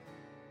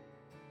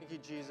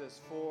Thank you,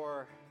 Jesus,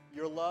 for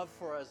your love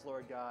for us,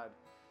 Lord God.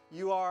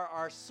 You are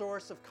our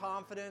source of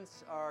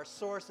confidence, our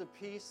source of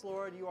peace,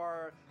 Lord. You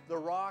are the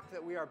rock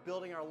that we are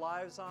building our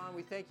lives on.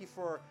 We thank you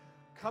for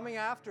coming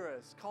after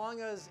us,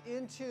 calling us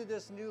into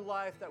this new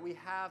life that we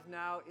have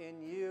now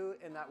in you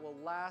and that will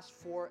last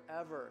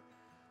forever.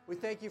 We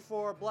thank you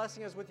for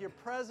blessing us with your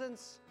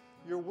presence,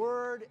 your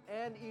word,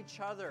 and each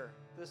other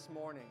this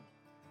morning.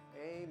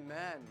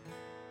 Amen.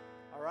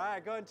 All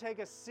right, go ahead and take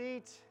a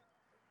seat.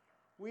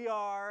 We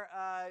are,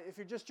 if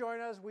you're just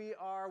joining us, we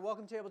are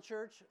Welcome Table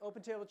Church,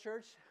 Open Table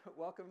Church.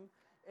 Welcome.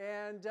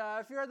 And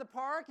if you're at the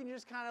park and you're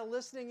just kind of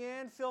listening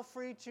in, feel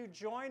free to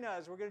join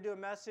us. We're going to do a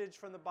message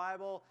from the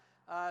Bible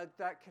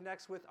that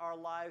connects with our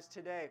lives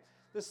today.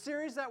 The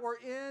series that we're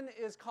in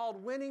is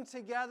called Winning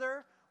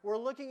Together. We're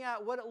looking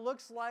at what it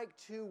looks like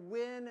to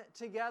win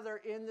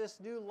together in this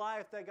new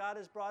life that God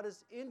has brought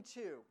us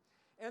into.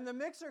 And the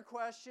mixer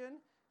question,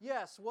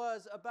 yes,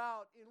 was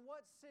about in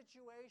what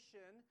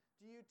situation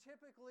do you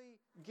typically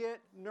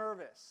get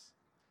nervous?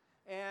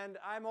 And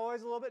I'm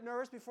always a little bit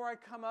nervous before I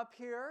come up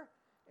here,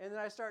 and then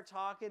I start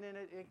talking, and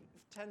it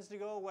tends to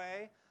go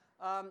away.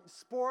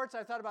 Sports,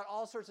 I thought about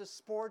all sorts of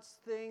sports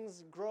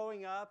things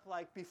growing up,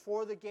 like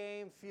before the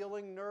game,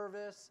 feeling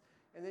nervous,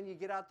 and then you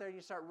get out there and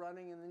you start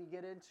running, and then you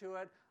get into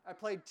it. I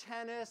played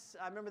tennis.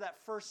 I remember that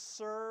first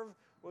serve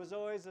was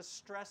always a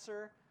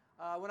stressor.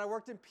 When I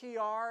worked in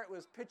PR, it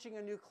was pitching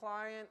a new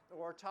client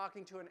or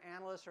talking to an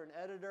analyst or an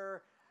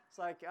editor. It's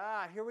like,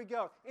 here we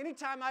go.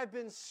 Anytime I've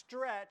been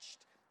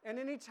stretched and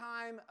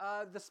anytime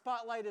the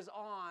spotlight is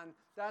on,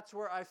 that's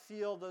where I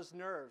feel those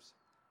nerves.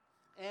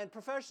 And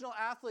professional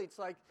athletes,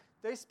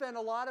 they spend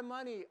a lot of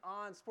money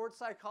on sports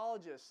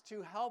psychologists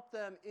to help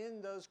them in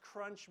those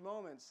crunch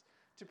moments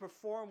to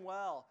perform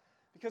well.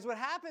 Because what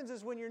happens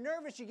is when you're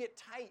nervous, you get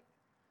tight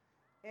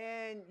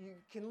and you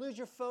can lose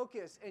your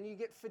focus and you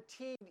get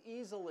fatigued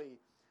easily.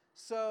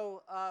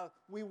 So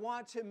we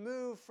want to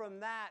move from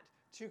that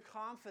to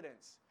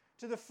confidence,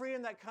 to the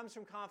freedom that comes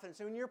from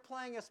confidence. And when you're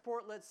playing a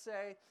sport, let's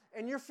say,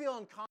 and you're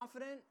feeling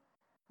confident,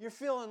 you're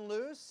feeling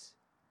loose,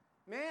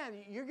 man,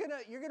 you're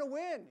gonna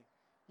win.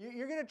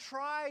 You're going to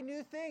try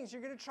new things.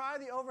 You're going to try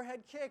the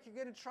overhead kick.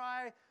 You're going to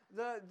try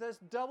this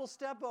double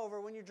step over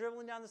when you're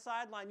dribbling down the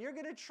sideline. You're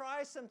going to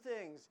try some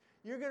things.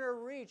 You're going to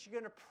reach. You're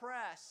going to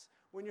press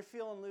when you're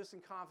feeling loose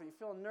and confident.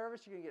 You're feeling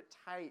nervous. You're going to get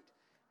tight.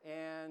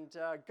 And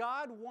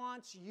God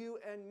wants you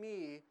and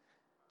me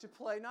to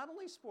play not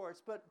only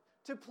sports, but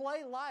to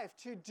play life,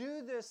 to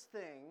do this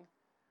thing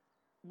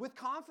with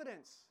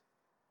confidence.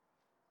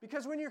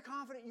 Because when you're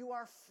confident, you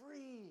are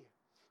free.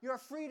 You're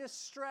free to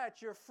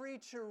stretch. You're free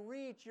to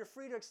reach. You're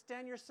free to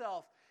extend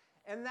yourself.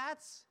 And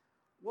that's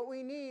what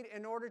we need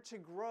in order to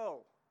grow.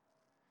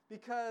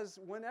 Because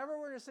whenever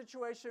we're in a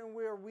situation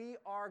where we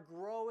are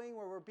growing,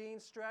 where we're being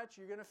stretched,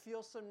 you're going to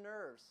feel some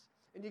nerves.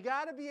 And you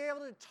got to be able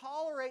to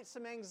tolerate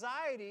some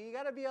anxiety. You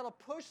got to be able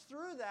to push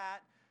through that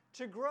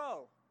to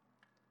grow.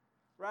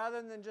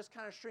 Rather than just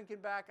kind of shrinking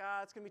back,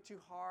 it's going to be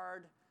too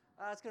hard.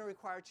 It's going to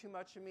require too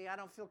much of me. I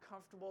don't feel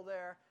comfortable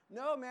there.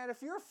 No, man,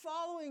 if you're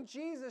following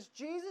Jesus,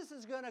 Jesus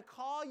is going to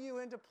call you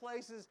into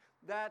places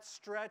that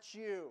stretch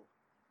you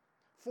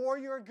for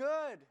your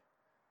good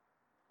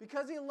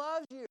because He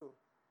loves you.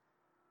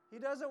 He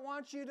doesn't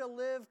want you to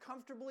live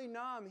comfortably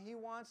numb. He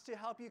wants to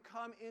help you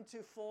come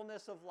into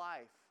fullness of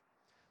life.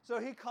 So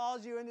He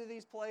calls you into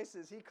these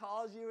places. He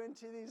calls you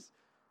into these,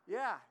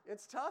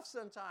 it's tough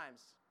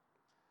sometimes.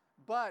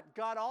 But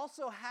God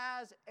also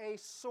has a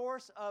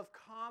source of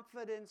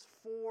confidence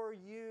for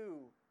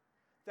you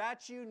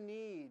that you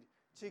need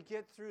to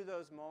get through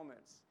those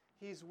moments.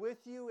 He's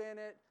with you in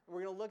it.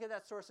 We're going to look at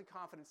that source of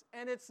confidence.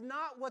 And it's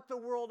not what the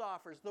world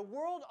offers. The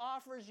world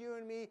offers you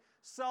and me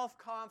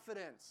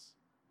self-confidence.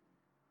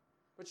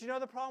 But you know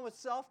the problem with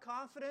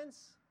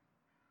self-confidence?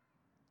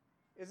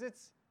 Is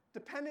it's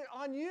dependent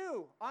on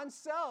you, on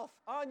self,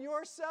 on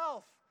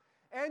yourself.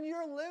 And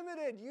you're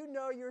limited. You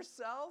know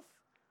yourself.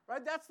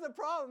 Right? That's the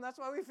problem. That's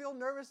why we feel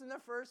nervous in the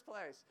first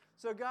place.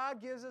 So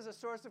God gives us a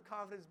source of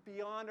confidence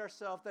beyond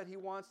ourselves that He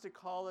wants to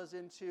call us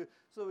into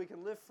so that we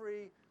can live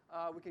free,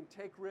 we can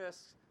take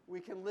risks, we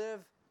can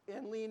live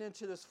and lean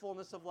into this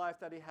fullness of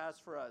life that He has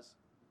for us.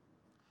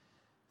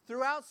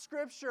 Throughout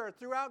Scripture,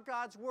 throughout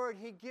God's Word,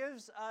 He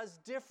gives us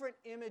different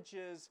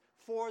images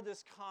for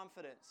this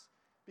confidence.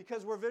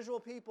 Because we're visual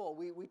people,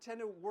 we tend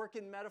to work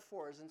in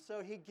metaphors, and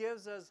so He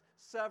gives us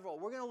several.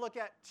 We're going to look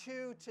at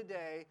two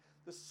today,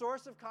 the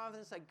source of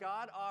confidence that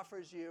God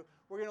offers you.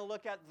 We're going to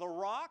look at the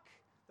rock.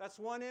 That's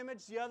one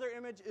image. The other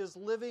image is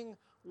living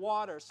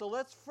water. So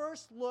let's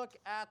first look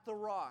at the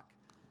rock,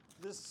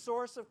 this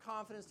source of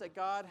confidence that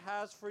God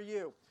has for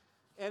you.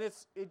 And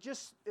it's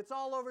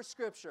all over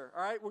Scripture,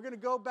 all right? We're going to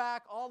go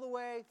back all the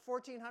way,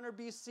 1400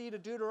 BC to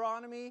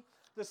Deuteronomy,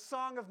 the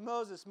Song of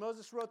Moses.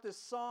 Moses wrote this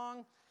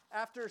song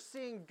after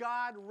seeing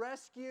God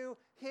rescue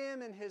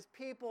him and his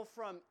people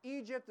from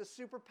Egypt, the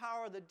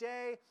superpower of the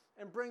day,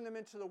 and bring them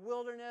into the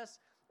wilderness,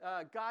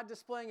 God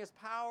displaying His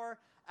power.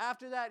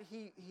 After that,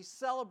 he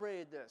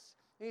celebrated this.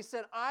 And he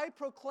said, I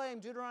proclaim,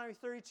 Deuteronomy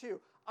 32,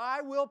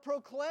 I will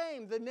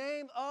proclaim the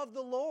name of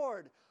the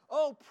Lord.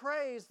 Oh,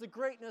 praise the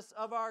greatness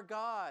of our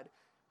God.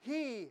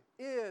 He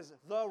is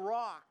the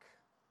rock.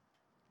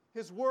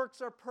 His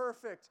works are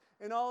perfect,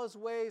 and all his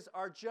ways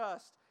are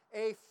just.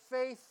 A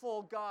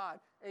faithful God,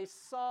 a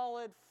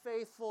solid,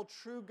 faithful,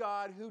 true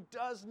God who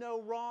does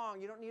no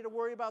wrong. You don't need to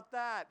worry about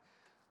that.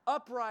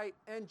 Upright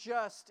and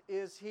just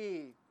is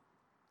he.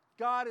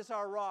 God is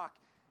our rock.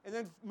 And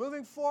then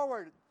moving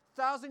forward,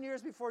 1,000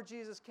 years before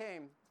Jesus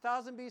came,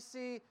 1000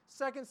 BC,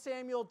 2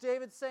 Samuel,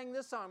 David sang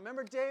this song.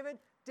 Remember David?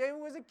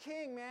 David was a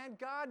king, man.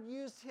 God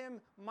used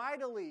him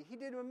mightily. He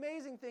did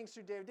amazing things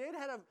through David.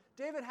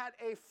 David had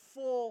a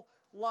full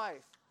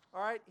life.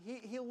 All right?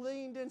 He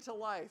leaned into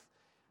life.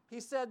 He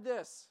said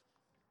this.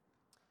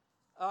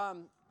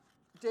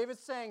 David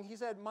sang, he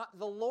said,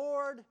 the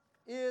Lord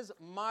is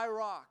my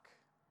rock.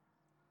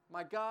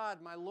 My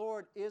God, my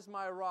Lord is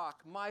my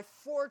rock, my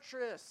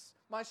fortress,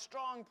 my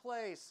strong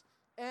place,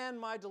 and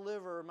my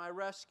deliverer, my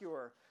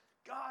rescuer.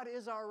 God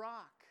is our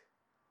rock.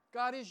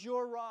 God is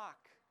your rock,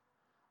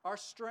 our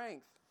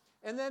strength.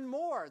 And then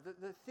more,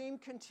 the theme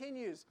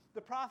continues.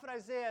 The prophet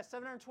Isaiah,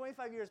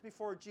 725 years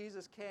before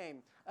Jesus came,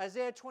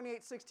 Isaiah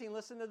 28:16,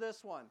 listen to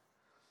this one.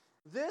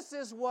 This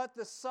is what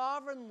the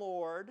sovereign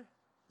Lord,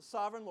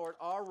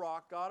 our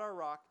rock, God our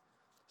rock,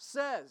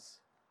 says.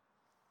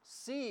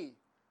 See,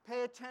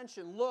 pay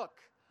attention, look,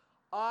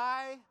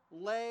 I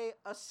lay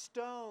a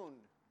stone,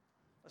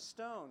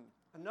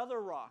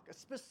 another rock, a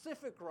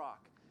specific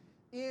rock,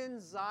 in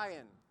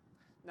Zion.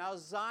 Now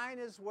Zion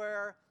is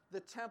where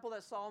the temple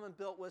that Solomon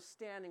built was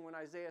standing when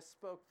Isaiah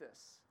spoke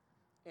this.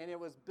 And it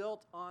was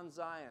built on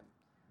Zion,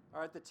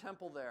 all right, the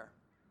temple there.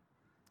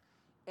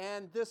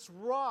 And this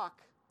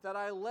rock that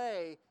I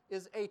lay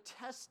is a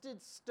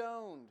tested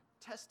stone,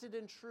 tested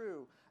and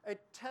true, a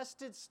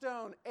tested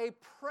stone, a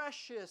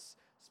precious,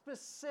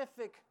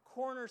 specific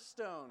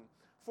cornerstone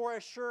for a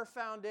sure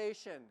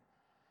foundation.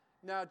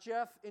 Now,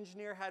 Jeff,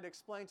 engineer, had to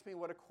explain to me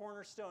what a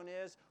cornerstone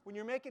is. When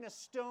you're making a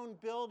stone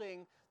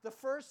building, the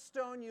first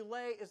stone you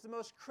lay is the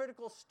most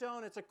critical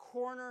stone. It's a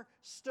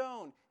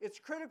cornerstone. It's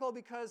critical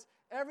because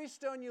every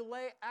stone you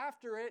lay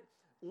after it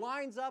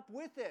lines up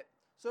with it.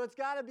 So it's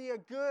got to be a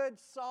good,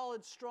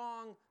 solid,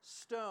 strong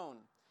stone.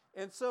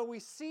 And so we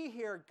see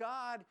here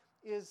God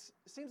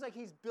seems like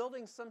he's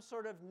building some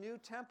sort of new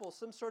temple,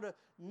 some sort of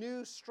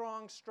new,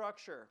 strong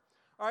structure.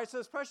 All right, so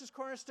this precious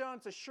cornerstone,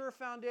 it's a sure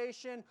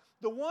foundation.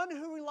 The one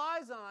who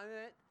relies on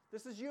it,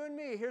 this is you and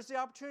me. Here's the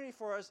opportunity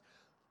for us.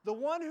 The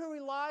one who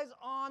relies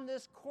on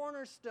this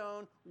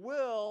cornerstone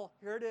will,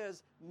 here it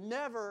is,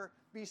 never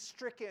be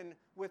stricken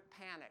with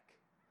panic.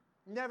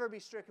 Never be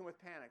stricken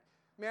with panic.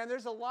 Man,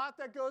 there's a lot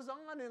that goes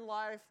on in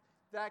life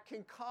that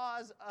can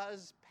cause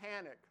us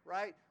panic,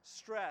 right?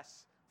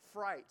 Stress,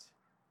 fright,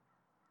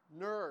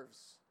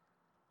 nerves.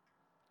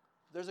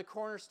 There's a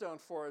cornerstone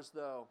for us,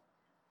 though.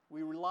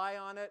 We rely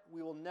on it.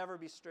 We will never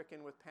be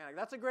stricken with panic.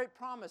 That's a great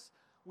promise.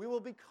 We will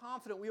be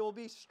confident. We will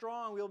be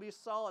strong. We will be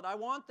solid. I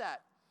want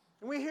that.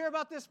 And we hear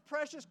about this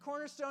precious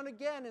cornerstone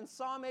again in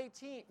Psalm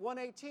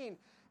 118.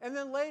 And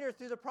then later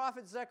through the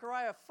prophet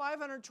Zechariah,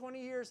 520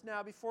 years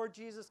now before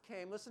Jesus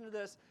came. Listen to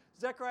this.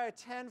 Zechariah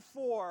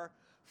 10:4.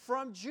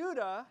 From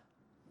Judah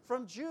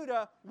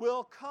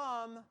will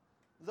come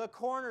the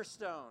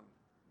cornerstone.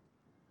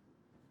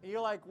 And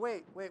you're like,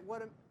 wait,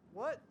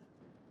 what?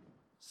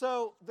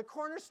 So the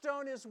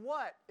cornerstone is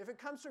what? If it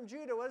comes from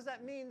Judah, what does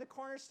that mean the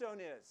cornerstone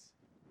is?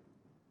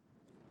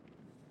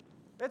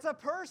 It's a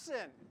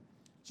person.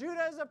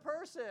 Judah is a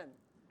person.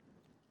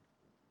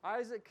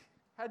 Isaac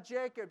had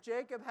Jacob.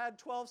 Jacob had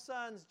 12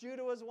 sons.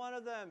 Judah was one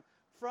of them.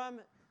 From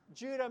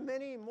Judah,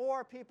 many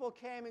more people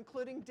came,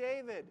 including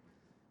David.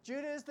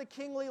 Judah is the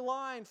kingly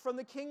line. From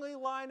the kingly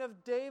line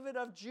of David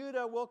of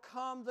Judah will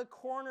come the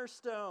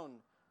cornerstone.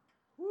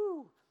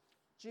 Woo!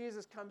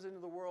 Jesus comes into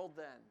the world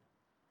then,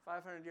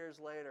 500 years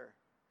later.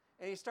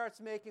 And he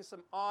starts making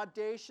some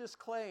audacious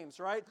claims,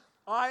 right?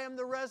 I am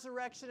the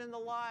resurrection and the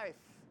life.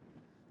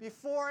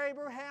 Before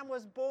Abraham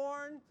was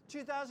born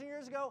 2,000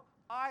 years ago,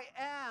 I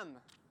am.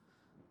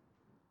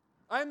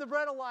 I am the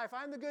bread of life.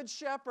 I am the good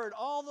shepherd.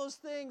 All those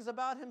things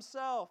about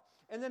himself.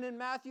 And then in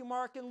Matthew,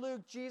 Mark, and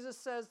Luke, Jesus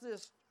says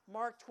this,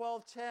 Mark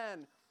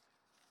 12:10,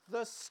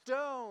 the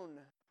stone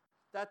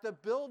that the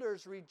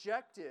builders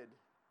rejected.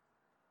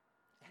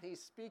 And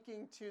he's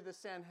speaking to the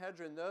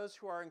Sanhedrin, those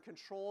who are in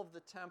control of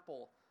the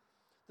temple.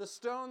 The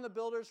stone the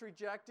builders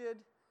rejected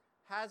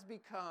has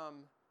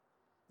become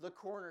the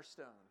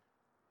cornerstone.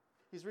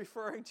 He's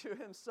referring to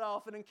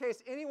himself. And in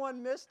case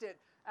anyone missed it,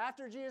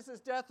 after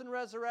Jesus' death and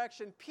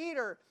resurrection,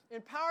 Peter,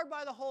 empowered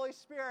by the Holy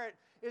Spirit,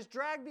 is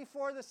dragged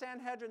before the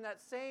Sanhedrin,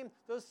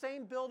 those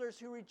same builders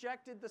who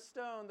rejected the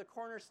stone, the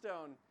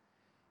cornerstone.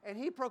 And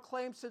he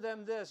proclaims to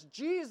them this,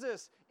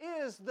 Jesus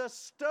is the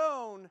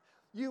stone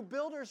you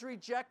builders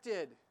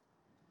rejected,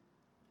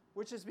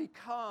 which has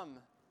become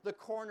the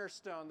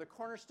cornerstone. The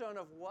cornerstone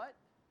of what?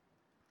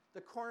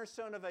 The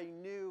cornerstone of a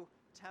new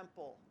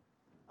temple,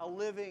 a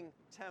living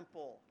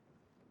temple,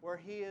 where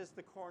he is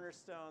the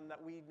cornerstone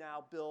that we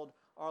now build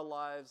our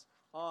lives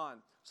on.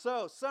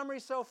 So, summary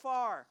so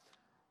far.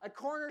 A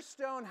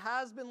cornerstone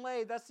has been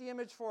laid. That's the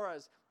image for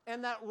us.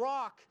 And that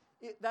rock,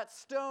 that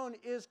stone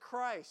is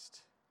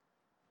Christ.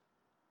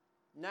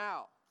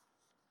 Now,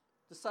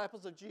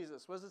 disciples of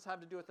Jesus. What does this have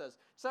to do with us?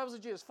 Disciples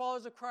of Jesus,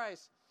 followers of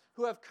Christ,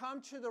 who have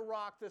come to the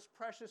rock, this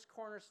precious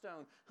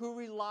cornerstone, who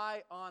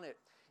rely on it.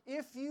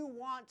 If you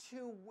want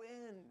to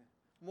win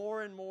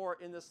more and more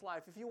in this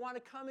life, if you want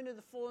to come into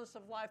the fullness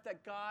of life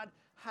that God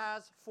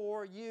has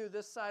for you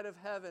this side of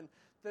heaven,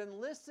 then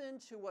listen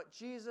to what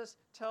Jesus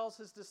tells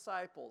his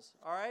disciples,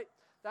 all right?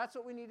 That's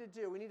what we need to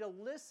do. We need to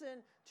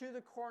listen to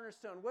the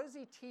cornerstone. What does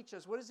he teach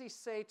us? What does he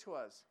say to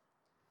us?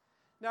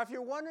 Now, if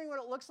you're wondering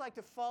what it looks like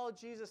to follow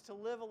Jesus, to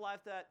live a life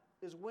that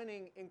is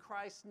winning in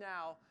Christ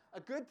now, a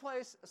good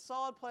place, a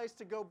solid place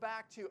to go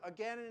back to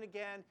again and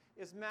again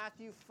is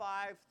Matthew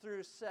 5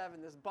 through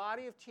 7. This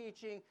body of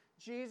teaching,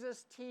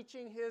 Jesus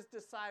teaching his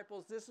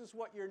disciples, this is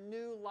what your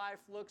new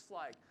life looks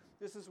like.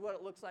 This is what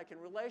it looks like in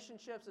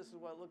relationships. This is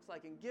what it looks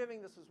like in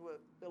giving. This is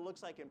what it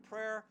looks like in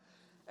prayer.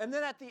 And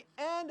then at the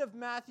end of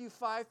Matthew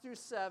 5 through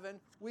 7,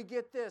 we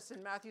get this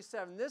in Matthew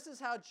 7. This is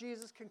how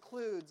Jesus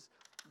concludes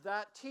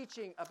that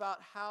teaching about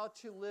how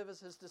to live as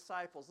his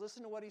disciples.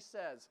 Listen to what he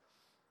says.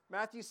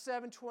 Matthew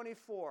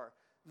 7:24.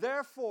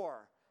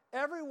 Therefore,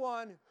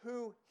 everyone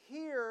who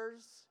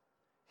hears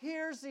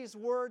these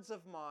words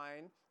of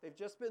mine, they've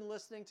just been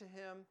listening to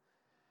him.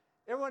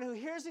 Everyone who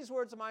hears these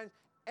words of mine,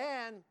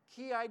 and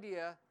key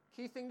idea,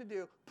 key thing to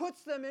do,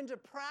 puts them into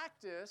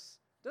practice,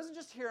 doesn't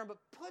just hear them, but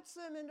puts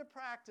them into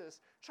practice,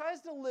 tries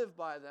to live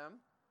by them,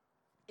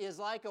 is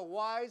like a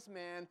wise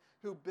man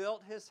who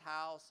built his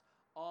house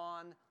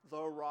on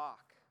the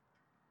rock.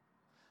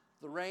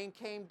 The rain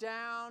came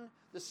down,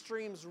 the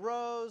streams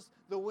rose,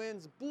 the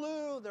winds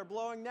blew, they're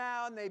blowing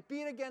now, and they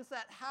beat against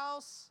that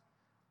house,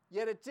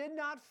 yet it did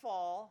not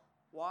fall.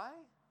 Why?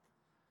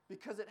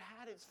 Because it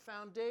had its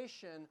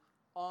foundation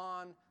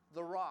on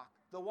the rock.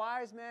 The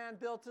wise man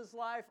built his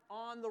life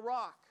on the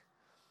rock.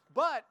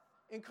 But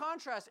in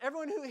contrast,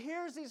 everyone who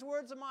hears these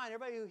words of mine,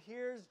 everybody who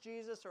hears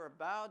Jesus or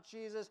about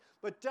Jesus,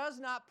 but does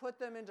not put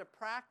them into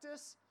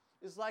practice,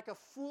 is like a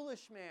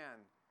foolish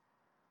man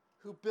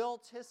who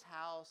built his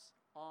house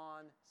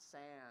on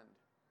sand.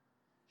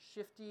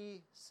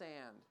 Shifty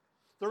sand.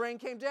 The rain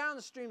came down,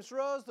 the streams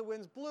rose, the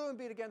winds blew and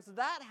beat against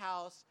that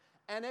house,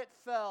 and it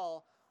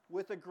fell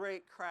with a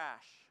great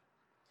crash.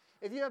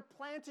 If you have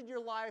planted your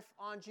life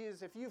on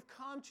Jesus, if you've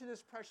come to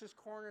this precious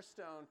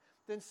cornerstone,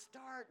 then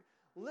start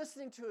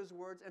listening to his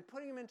words and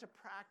putting them into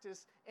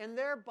practice, and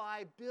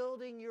thereby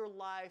building your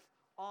life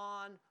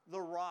on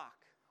the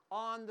rock,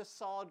 on the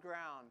solid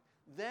ground.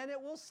 Then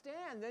it will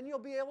stand. Then you'll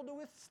be able to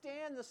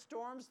withstand the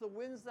storms, the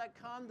winds that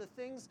come, the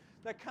things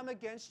that come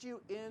against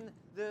you in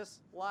this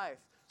life.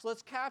 So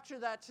let's capture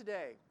that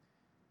today.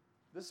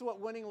 This is what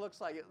winning looks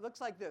like. It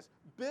looks like this.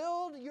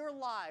 Build your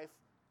life.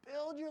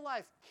 Build your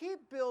life.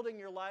 Keep building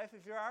your life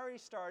if you're already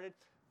started.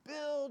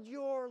 Build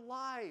your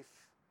life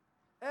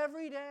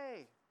every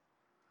day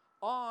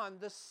on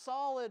the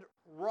solid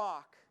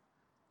rock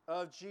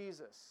of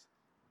Jesus.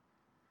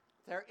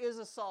 There is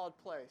a solid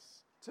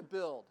place to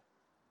build.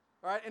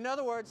 All right, in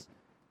other words,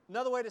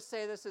 another way to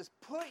say this is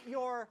put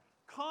your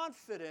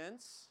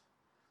confidence,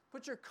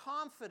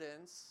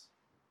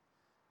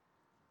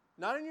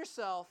 not in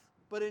yourself,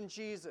 but in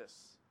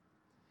Jesus.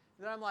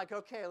 And then I'm like,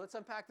 okay, let's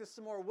unpack this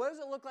some more. What does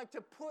it look like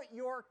to put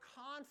your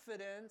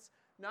confidence,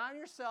 not in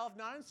yourself,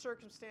 not in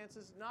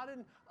circumstances, not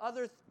in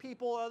other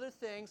people, other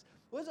things?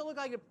 What does it look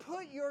like to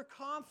put your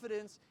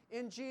confidence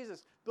in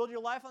Jesus? Build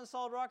your life on the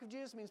solid rock of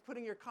Jesus means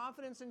putting your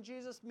confidence in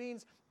Jesus,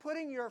 means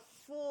putting your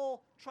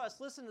full trust.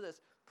 Listen to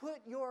this.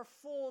 Put your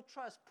full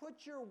trust.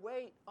 Put your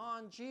weight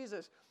on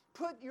Jesus.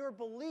 Put your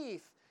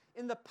belief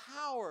in the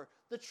power,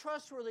 the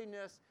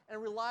trustworthiness,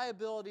 and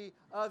reliability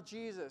of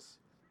Jesus.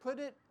 Put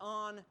it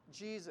on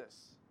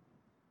Jesus.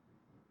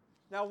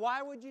 Now,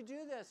 why would you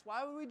do this?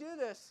 Why would we do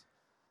this?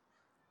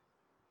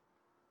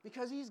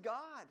 Because he's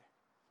God.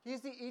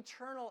 He's the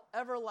eternal,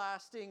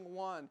 everlasting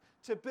one.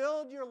 To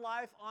build your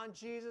life on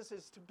Jesus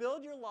is to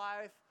build your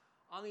life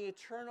on the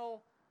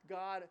eternal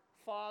God,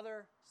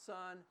 Father,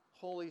 Son,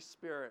 Holy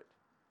Spirit.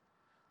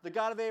 The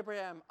God of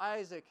Abraham,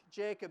 Isaac,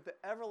 Jacob, the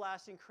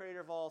everlasting creator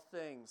of all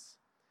things.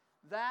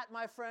 That,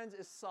 my friends,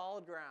 is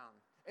solid ground.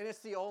 And it's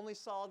the only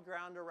solid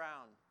ground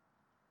around.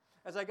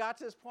 As I got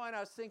to this point,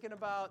 I was thinking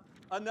about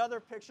another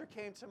picture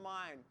came to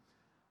mind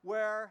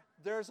where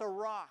there's a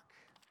rock,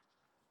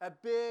 a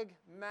big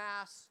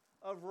mass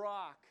of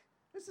rock.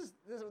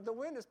 The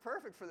wind is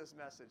perfect for this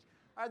message.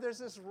 All right, there's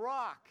this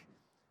rock,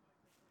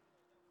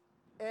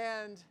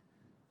 and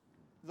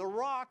the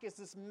rock is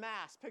this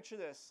mass. Picture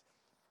this.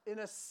 In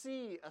a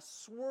sea, a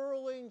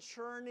swirling,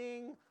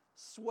 churning,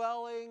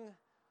 swelling,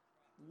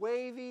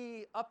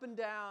 wavy, up and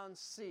down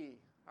sea.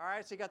 All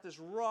right, so you got this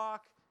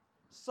rock,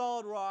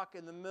 solid rock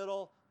in the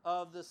middle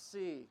of the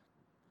sea.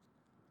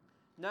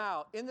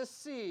 Now, in the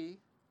sea,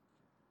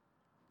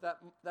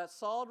 that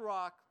solid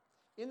rock,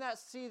 in that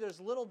sea,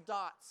 there's little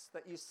dots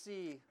that you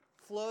see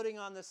floating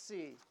on the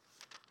sea.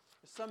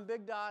 There's some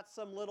big dots,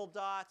 some little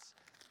dots.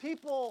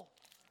 People,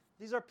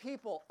 these are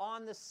people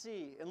on the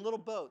sea in little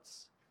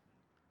boats.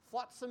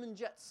 flotsam and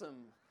jetsam.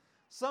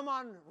 Some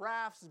on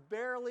rafts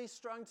barely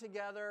strung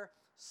together.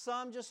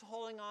 Some just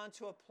holding on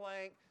to a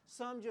plank.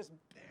 Some just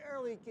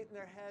barely getting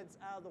their heads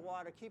out of the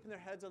water, keeping their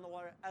heads on the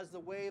water as the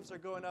waves are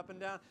going up and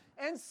down.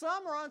 And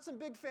some are on some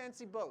big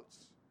fancy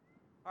boats.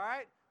 All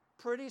right?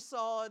 Pretty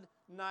solid,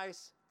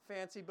 nice,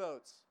 fancy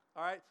boats.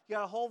 All right? You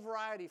got a whole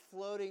variety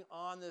floating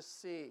on this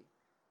sea.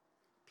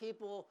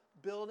 People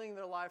building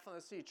their life on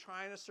the sea,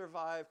 trying to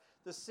survive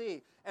the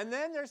sea. And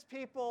then there's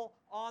people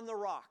on the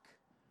rock.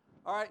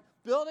 All right?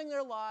 Building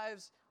their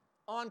lives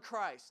on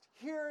Christ,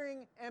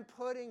 hearing and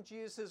putting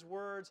Jesus'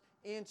 words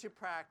into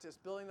practice,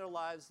 building their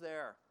lives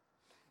there.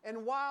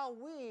 And while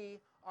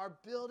we are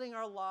building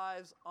our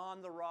lives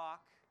on the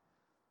rock,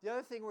 the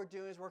other thing we're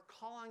doing is we're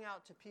calling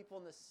out to people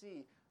in the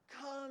sea,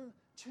 come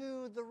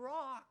to the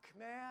rock,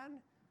 man.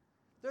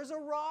 There's a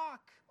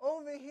rock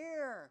over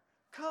here.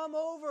 Come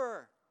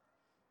over.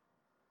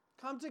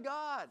 Come to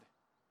God.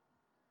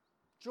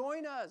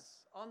 Join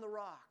us on the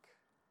rock.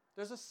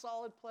 There's a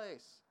solid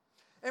place.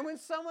 And when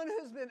someone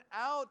who's been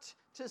out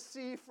to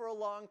sea for a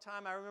long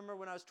time, I remember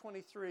when I was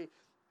 23,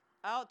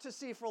 out to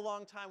sea for a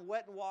long time,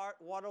 wet and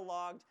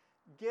waterlogged,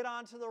 get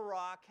onto the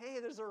rock. Hey,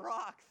 there's a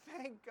rock.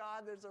 Thank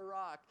God there's a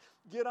rock.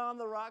 Get on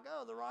the rock.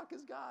 Oh, the rock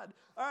is God.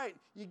 All right,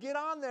 you get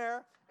on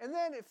there, and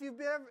then if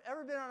you've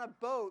ever been on a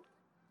boat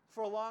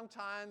for a long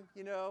time,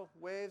 you know,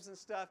 waves and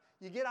stuff,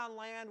 you get on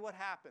land, what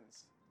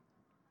happens?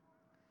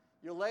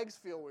 Your legs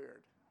feel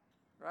weird,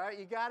 right?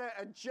 You got to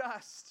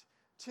adjust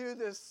to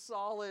this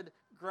solid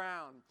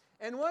ground.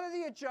 And one of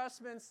the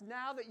adjustments,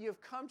 now that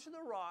you've come to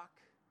the rock,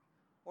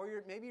 or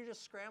maybe you're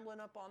just scrambling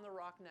up on the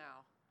rock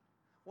now,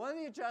 one of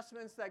the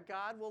adjustments that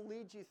God will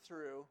lead you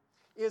through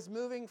is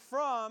moving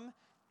from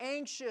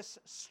anxious,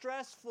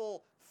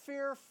 stressful,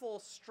 fearful,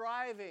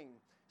 striving,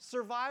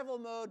 survival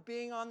mode,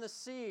 being on the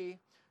sea,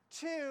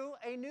 to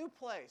a new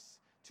place,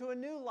 to a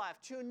new life,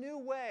 to a new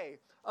way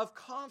of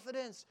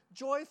confidence,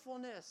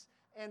 joyfulness,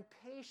 and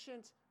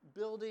patient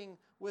building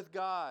with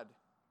God.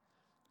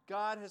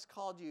 God has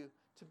called you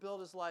to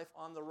build his life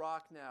on the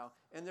rock now,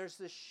 and there's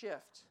this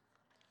shift.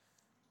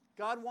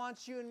 God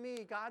wants you and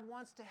me. God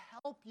wants to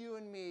help you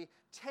and me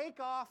take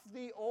off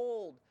the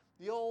old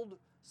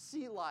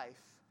sea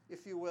life,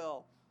 if you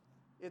will.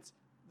 It's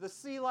the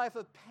sea life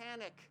of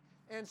panic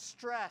and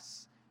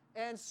stress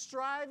and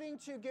striving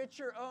to get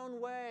your own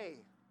way,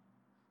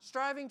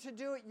 striving to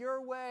do it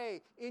your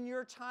way, in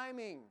your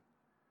timing.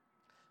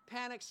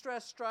 Panic,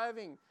 stress,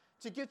 striving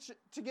to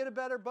get a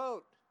better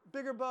boat,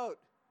 bigger boat,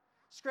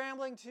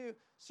 scrambling to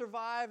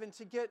survive and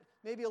to get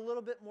maybe a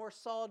little bit more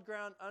solid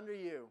ground under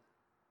you.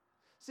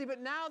 See,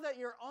 but now that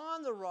you're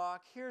on the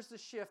rock, here's the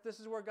shift. This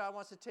is where God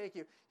wants to take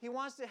you. He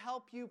wants to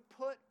help you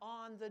put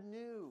on the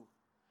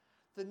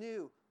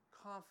new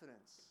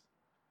confidence,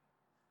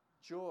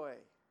 joy,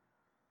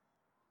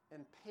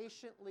 and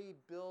patiently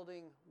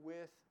building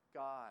with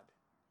God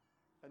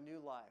a new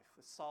life,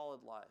 a solid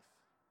life.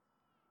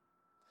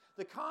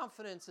 The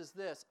confidence is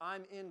this: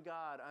 I'm in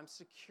God. I'm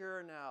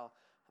secure now.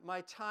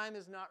 My time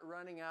is not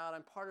running out.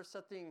 I'm part of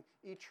something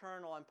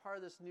eternal. I'm part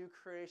of this new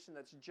creation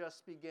that's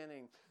just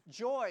beginning.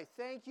 Joy.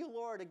 Thank you,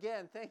 Lord.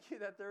 Again, thank you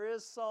that there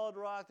is solid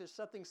rock. There's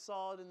something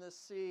solid in this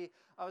sea.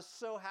 I was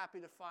so happy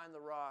to find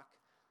the rock.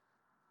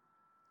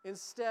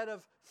 Instead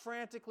of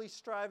frantically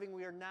striving,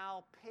 we are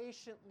now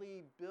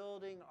patiently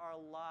building our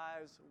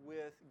lives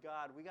with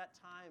God. We got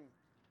time.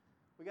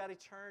 We got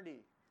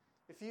eternity.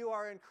 If you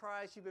are in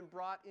Christ, you've been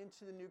brought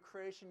into the new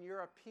creation.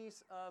 You're a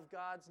piece of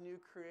God's new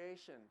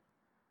creation.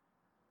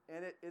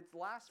 And it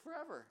lasts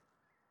forever.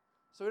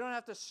 So we don't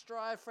have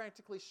to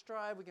frantically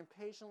strive. We can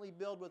patiently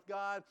build with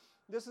God.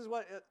 This is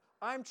what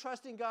I'm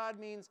trusting God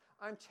means.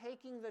 I'm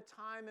taking the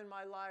time in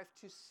my life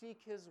to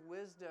seek his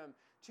wisdom,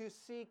 to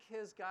seek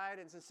his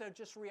guidance, instead of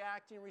just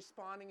reacting,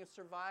 responding, and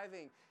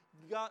surviving.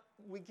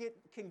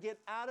 Can get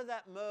out of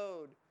that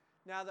mode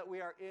now that we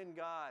are in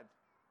God.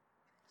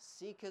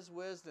 Seek his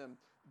wisdom.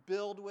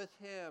 Build with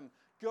him.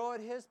 Go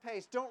at his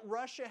pace. Don't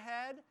rush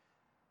ahead.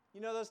 You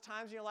know those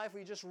times in your life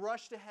where you just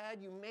rushed ahead,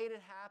 you made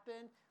it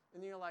happen,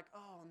 and then you're like,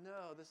 oh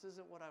no, this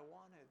isn't what I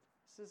wanted.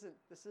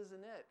 This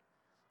isn't it.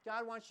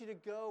 God wants you to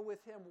go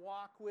with him,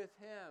 walk with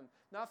him.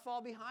 Not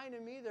fall behind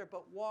him either,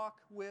 but walk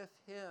with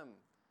him.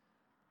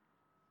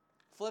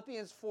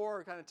 Philippians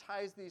 4 kind of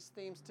ties these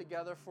themes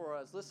together for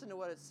us. Listen to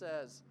what it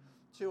says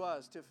to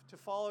us, to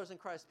followers in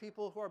Christ,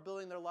 people who are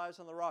building their lives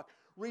on the rock.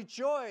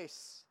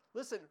 Rejoice.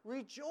 Listen,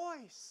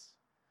 rejoice.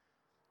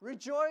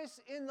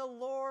 Rejoice in the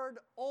Lord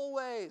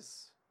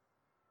always.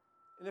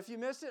 And if you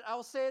missed it, I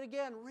will say it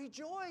again.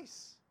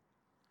 Rejoice.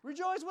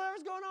 Rejoice,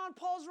 whatever's going on.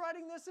 Paul's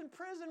writing this in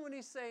prison when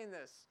he's saying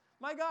this.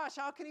 My gosh,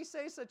 how can he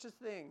say such a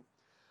thing?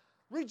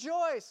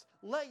 Rejoice.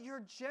 Let your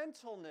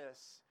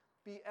gentleness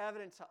be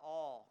evident to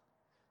all.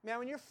 Man,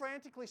 when you're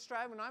frantically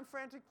striving, when I'm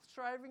frantic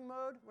striving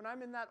mode, when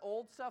I'm in that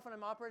old stuff and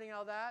I'm operating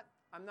out of that,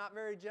 I'm not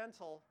very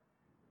gentle.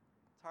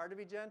 It's hard to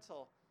be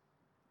gentle.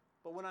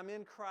 But when I'm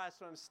in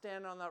Christ, when I'm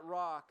standing on that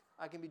rock,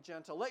 I can be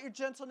gentle. Let your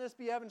gentleness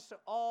be evident to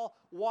all.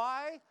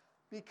 Why?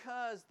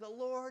 Because the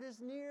Lord is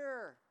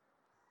near.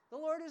 The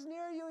Lord is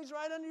near you. He's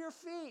right under your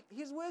feet.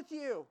 He's with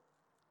you.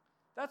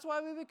 That's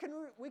why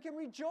we can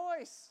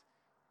rejoice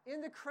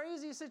in the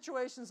crazy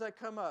situations that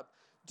come up.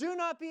 Do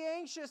not be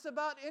anxious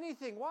about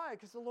anything. Why?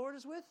 Because the Lord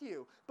is with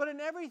you. But in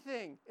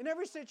everything, in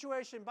every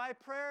situation, by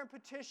prayer and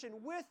petition,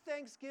 with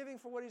thanksgiving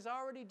for what He's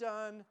already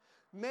done,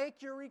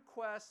 make your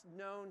requests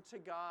known to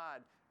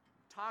God.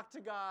 Talk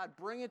to God.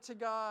 Bring it to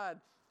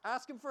God.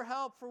 Ask Him for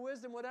help, for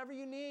wisdom, whatever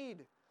you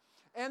need.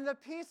 And the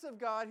peace of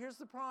God, here's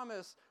the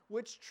promise,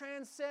 which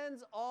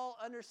transcends all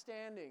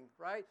understanding,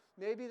 right?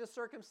 Maybe the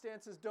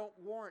circumstances don't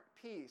warrant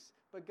peace,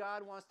 but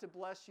God wants to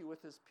bless you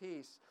with His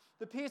peace.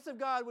 The peace of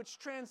God, which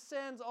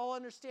transcends all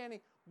understanding,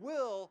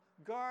 will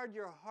guard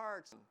your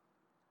hearts.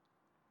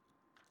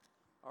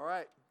 All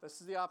right,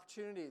 this is the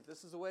opportunity.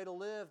 This is the way to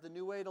live, the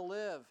new way to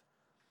live.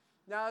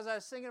 Now, as I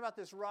was thinking about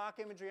this rock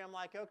imagery, I'm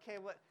like, okay,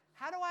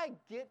 how do I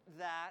get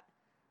that?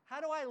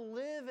 How do I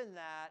live in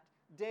that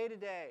day to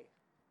day?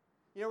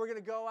 You know, we're going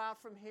to go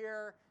out from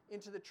here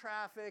into the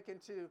traffic,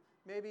 into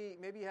maybe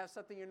you have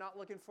something you're not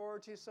looking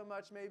forward to so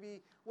much,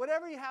 maybe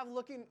whatever you have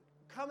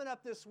coming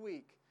up this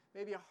week,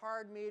 maybe a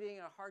hard meeting,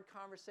 a hard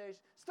conversation,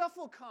 stuff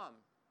will come,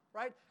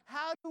 right?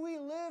 How do we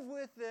live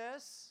with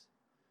this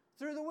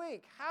through the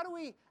week? How do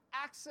we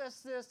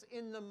access this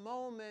in the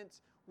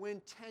moment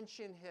when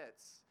tension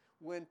hits,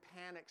 when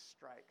panic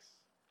strikes?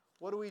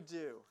 What do we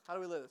do? How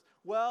do we live this?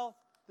 Well,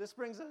 this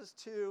brings us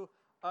to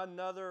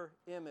another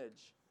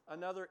image.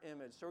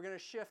 So we're going to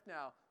shift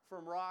now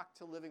from rock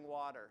to living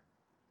water.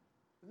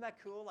 Isn't that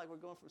cool? Like we're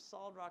going from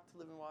solid rock to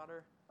living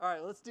water. All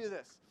right, let's do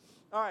this.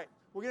 All right,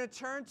 we're going to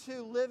turn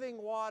to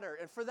living water.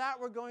 And for that,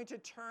 we're going to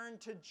turn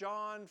to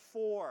John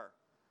 4.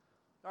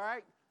 All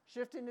right,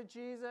 shifting to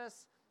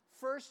Jesus.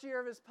 First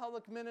year of His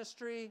public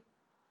ministry.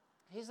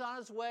 He's on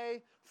His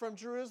way from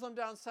Jerusalem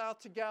down south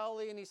to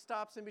Galilee, and He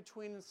stops in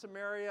between in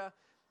Samaria.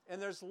 And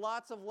there's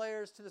lots of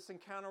layers to this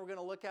encounter we're going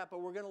to look at,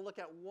 but we're going to look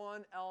at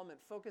one element,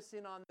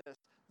 focusing on this,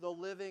 the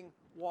living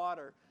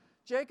water.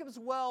 Jacob's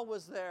well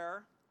was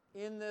there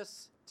in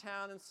this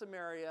town in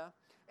Samaria,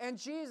 and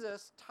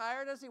Jesus,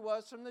 tired as He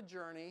was from the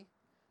journey,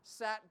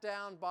 sat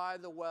down by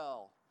the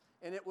well,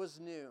 and it was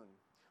noon.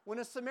 When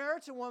a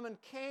Samaritan woman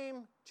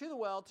came to the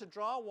well to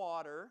draw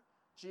water,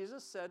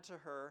 Jesus said to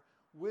her,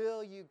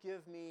 "Will you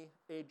give me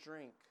a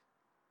drink?"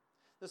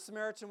 The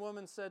Samaritan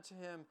woman said to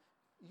Him,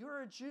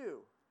 "You're a Jew,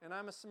 and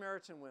I'm a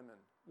Samaritan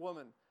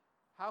woman.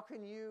 How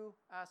can you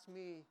ask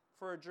me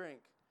for a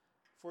drink?"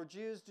 For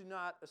Jews do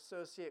not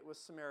associate with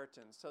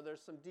Samaritans. So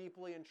there's some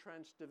deeply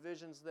entrenched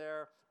divisions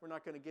there. We're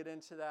not going to get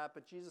into that,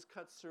 but Jesus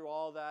cuts through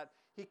all that.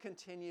 He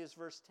continues,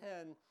 verse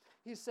 10.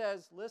 He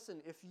says,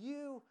 listen, if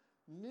you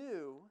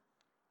knew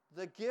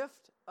the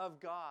gift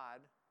of God,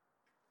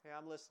 okay,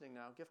 I'm listening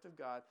now, gift of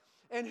God,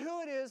 and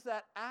who it is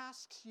that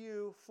asks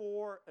you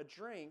for a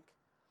drink,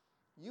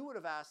 you would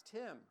have asked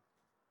Him,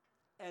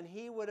 and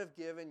He would have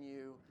given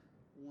you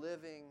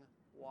living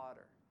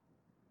water.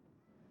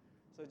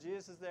 So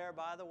Jesus is there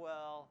by the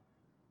well,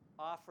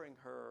 offering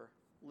her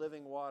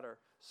living water.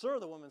 "Sir,"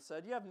 the woman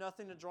said, "you have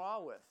nothing to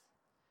draw with,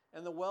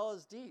 and the well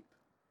is deep.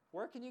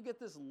 Where can you get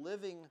this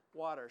living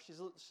water?" She's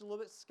a little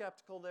bit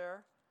skeptical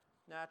there,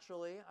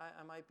 naturally.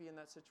 I might be in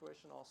that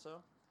situation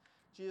also.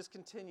 Jesus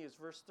continues,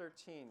 verse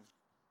 13.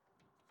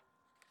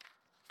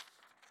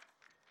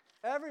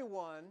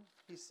 "Everyone,"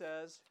 He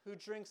says, "who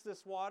drinks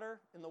this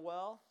water in the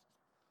well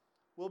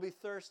will be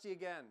thirsty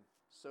again."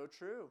 So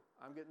true.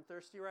 I'm getting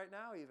thirsty right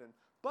now even.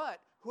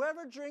 "But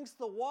whoever drinks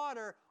the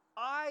water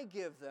I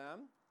give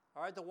them,"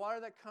 all right, the water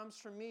that comes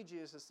from me,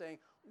 Jesus is saying,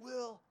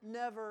 "will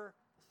never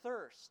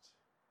thirst."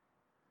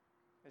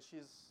 And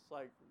she's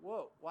like,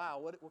 whoa, wow,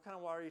 what kind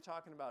of water are you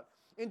talking about?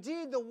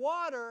 "Indeed, the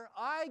water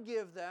I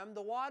give them,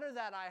 the water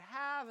that I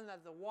have and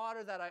that the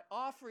water that I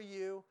offer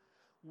you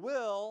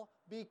will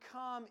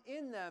become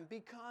in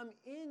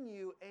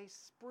you a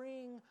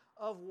spring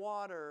of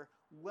water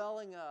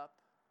welling up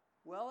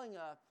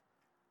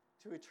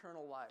to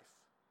eternal life."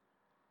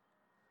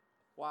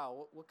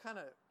 Wow, what kind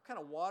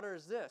of water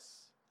is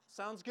this?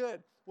 Sounds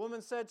good.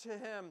 Woman said to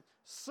Him,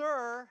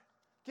 "Sir,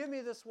 give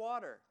me this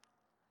water."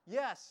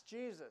 Yes,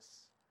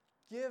 Jesus,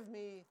 give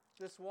me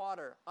this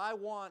water. I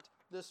want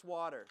this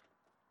water.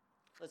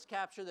 Let's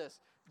capture this.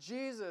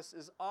 Jesus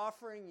is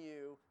offering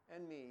you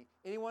and me,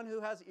 anyone who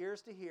has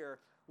ears to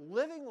hear,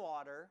 living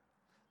water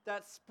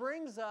that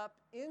springs up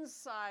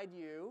inside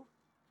you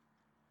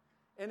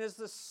and is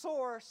the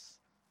source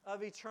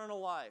of eternal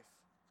life.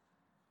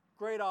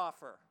 Great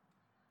offer.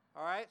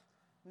 All right?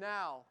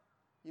 Now,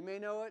 you may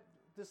know what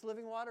this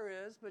living water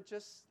is, but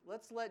just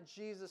let's let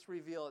Jesus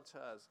reveal it to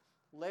us.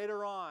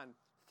 Later on,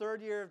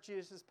 third year of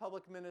Jesus'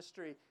 public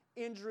ministry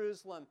in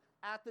Jerusalem,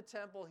 at the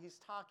temple, He's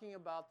talking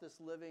about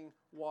this living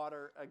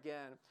water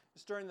again.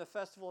 It's during the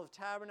Festival of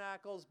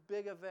Tabernacles,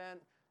 big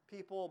event.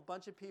 A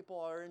bunch of people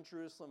are in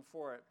Jerusalem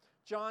for it.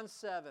 John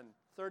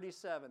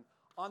 7:37.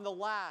 On the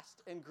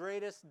last and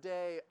greatest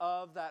day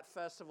of that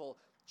festival,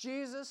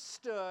 Jesus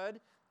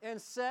stood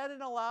and said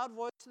in a loud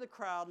voice to the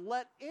crowd,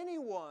 "Let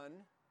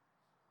anyone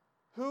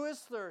who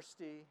is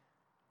thirsty,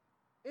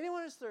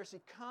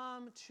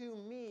 come to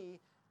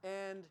me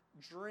and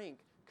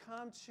drink.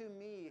 Come to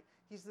me.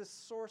 He's the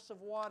source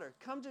of water.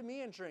 Come to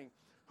me and drink.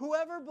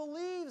 Whoever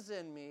believes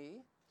in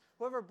me,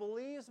 whoever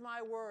believes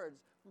my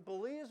words,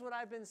 believes what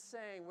I've been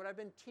saying, what I've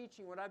been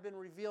teaching, what I've been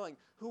revealing,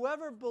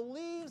 whoever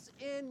believes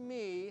in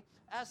me,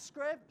 as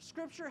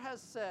Scripture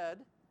has said,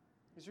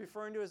 he's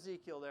referring to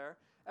Ezekiel there,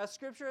 as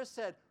Scripture has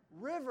said,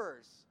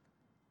 rivers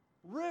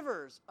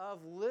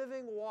of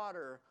living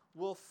water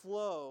will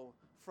flow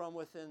from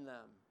within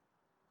them.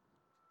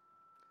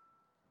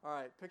 All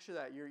right, picture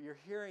that. You're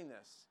hearing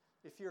this.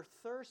 If you're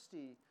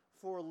thirsty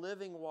for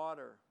living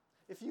water,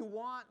 if you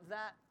want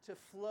that to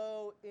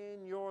flow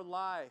in your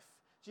life,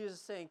 Jesus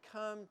is saying,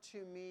 come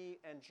to me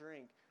and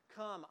drink.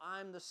 Come,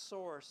 I'm the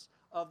source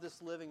of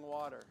this living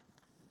water.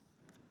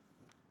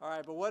 All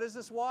right, but what is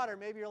this water?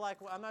 Maybe you're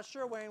like, well, I'm not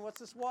sure, Wayne.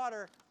 What's this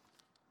water?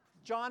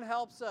 John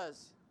helps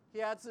us.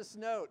 He adds this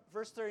note,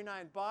 verse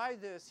 39, by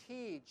this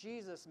he,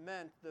 Jesus,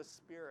 meant the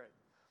Spirit,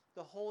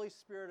 the Holy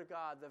Spirit of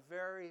God, the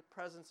very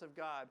presence of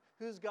God.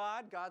 Who's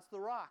God? God's the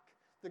rock.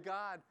 The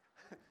God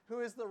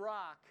who is the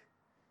rock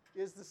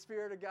is the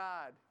Spirit of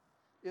God,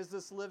 is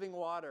this living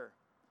water,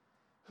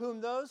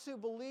 whom those who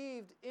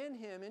believed in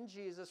him, in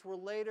Jesus, were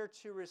later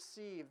to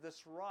receive,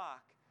 this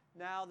rock,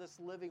 now this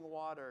living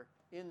water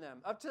in them.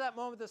 Up to that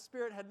moment, the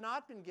Spirit had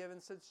not been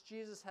given since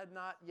Jesus had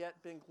not yet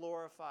been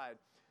glorified.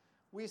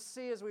 We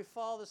see as we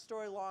follow the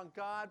story along,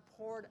 God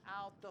poured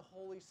out the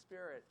Holy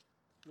Spirit.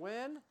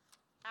 When?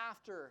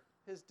 After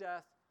his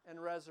death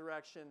and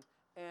resurrection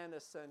and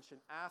ascension,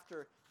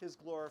 after his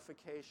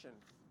glorification.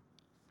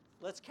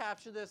 Let's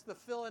capture this. The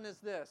fill-in is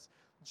this.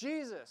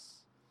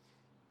 Jesus,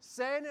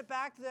 saying it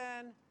back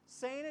then,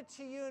 saying it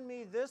to you and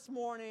me this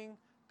morning,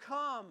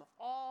 come,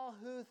 all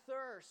who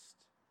thirst.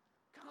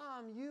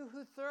 Come, you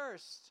who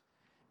thirst,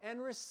 and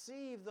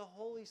receive the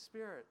Holy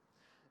Spirit.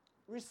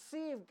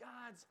 Receive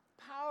God's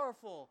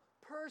powerful,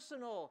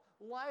 personal,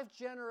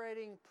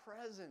 life-generating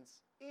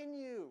presence in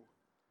you.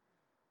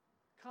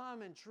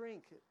 Come and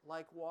drink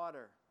like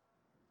water.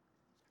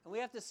 And we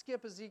have to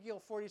skip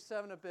Ezekiel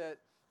 47 a bit,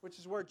 which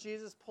is where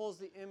Jesus pulls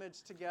the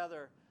image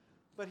together.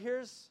 But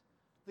here's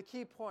the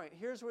key point.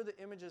 Here's where the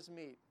images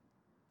meet.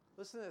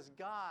 Listen to this.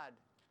 God,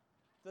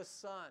 the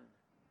Son,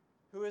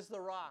 who is the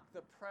rock,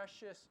 the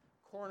precious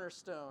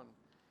cornerstone,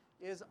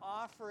 is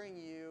offering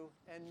you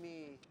and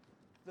me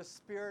the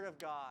Spirit of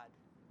God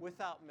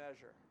without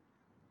measure,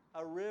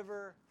 a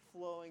river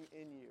flowing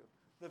in you,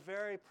 the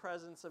very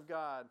presence of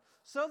God,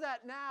 so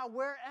that now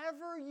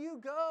wherever you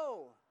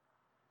go,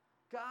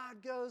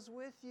 God goes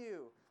with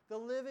you. The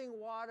living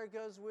water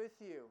goes with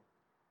you.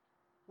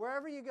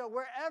 Wherever you go,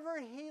 wherever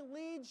he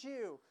leads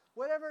you,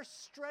 whatever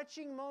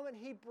stretching moment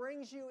he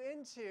brings you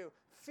into,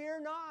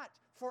 fear not,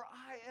 for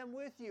I am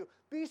with you.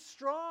 Be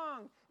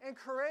strong and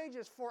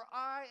courageous, for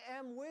I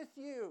am with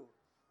you.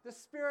 The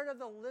Spirit of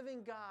the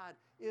living God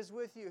is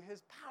with you.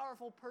 His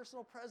powerful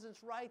personal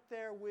presence right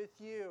there with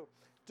you.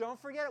 Don't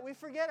forget it. We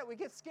forget it. We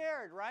get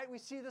scared, right? We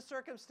see the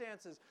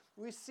circumstances.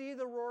 We see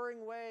the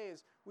roaring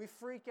waves. We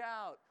freak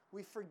out.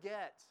 We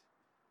forget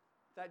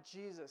that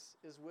Jesus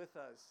is with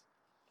us,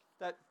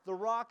 that the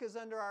rock is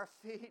under our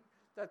feet,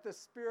 that the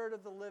Spirit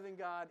of the living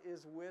God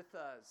is with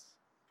us.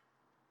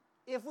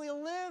 If we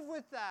live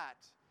with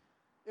that,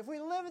 if we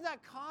live with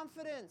that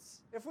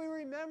confidence, if we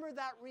remember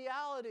that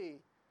reality,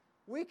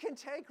 we can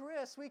take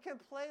risks, we can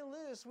play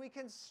loose, we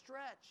can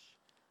stretch,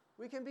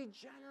 we can be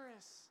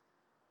generous,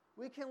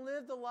 we can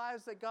live the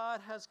lives that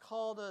God has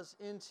called us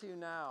into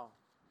now.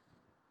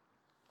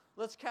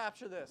 Let's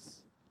capture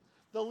this.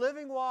 The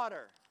living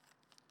water,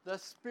 the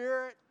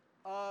Spirit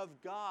of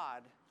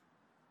God,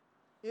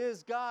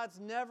 is God's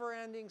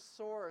never-ending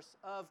source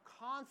of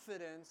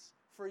confidence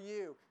for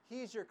you.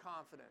 He's your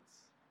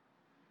confidence.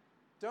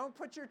 Don't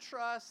put your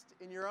trust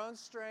in your own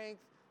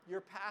strength,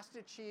 your past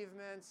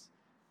achievements,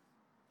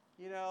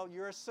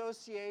 your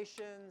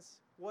associations,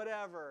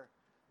 whatever.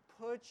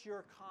 Put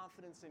your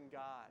confidence in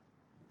God.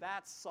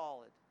 That's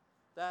solid.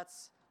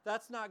 That's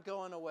not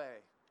going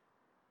away.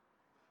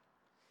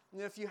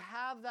 And if you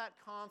have that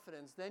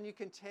confidence, then you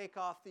can take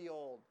off the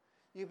old.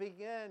 You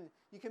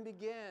can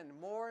begin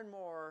more and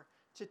more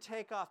to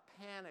take off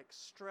panic,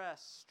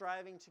 stress,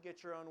 striving to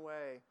get your own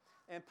way,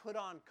 and put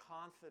on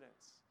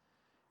confidence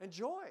and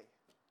joy,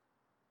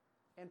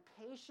 and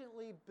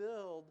patiently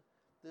build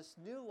this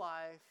new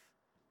life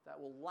that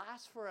will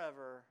last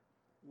forever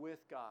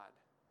with God.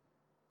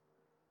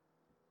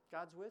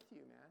 God's with you,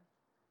 man.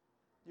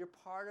 You're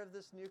part of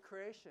this new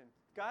creation.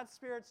 God's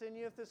Spirit's in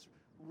you. If this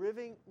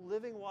living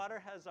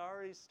water has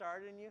already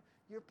started in you,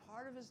 you're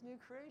part of his new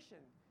creation.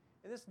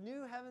 And this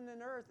new heaven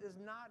and earth is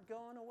not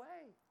going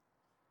away.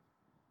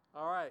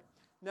 All right.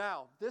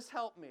 Now, this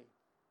helped me.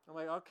 I'm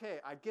like, okay,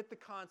 I get the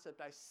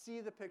concept. I see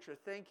the picture.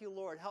 Thank you,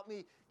 Lord. Help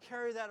me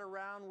carry that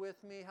around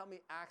with me. Help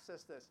me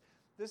access this.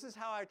 This is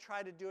how I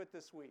try to do it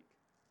this week.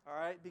 All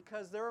right?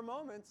 Because there are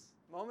moments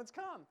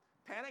come.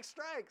 Panic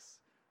strikes,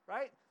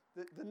 right?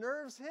 The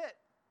nerves hit,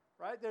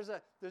 right? There's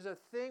a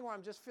thing where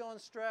I'm just feeling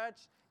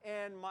stretched,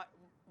 and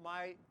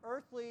my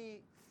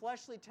earthly,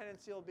 fleshly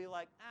tendency will be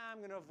like, I'm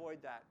going to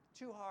avoid that.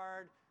 Too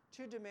hard,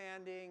 too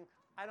demanding,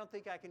 I don't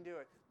think I can do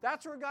it.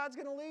 That's where God's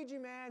going to lead you,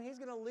 man. He's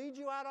going to lead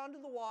you out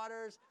onto the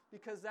waters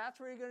because that's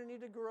where you're going to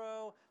need to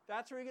grow.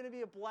 That's where you're going to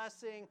be a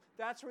blessing.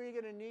 That's where you're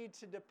going to need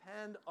to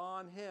depend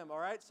on Him, all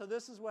right? So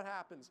this is what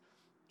happens.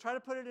 Try to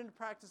put it into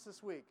practice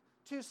this week.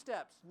 2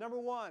 steps. Number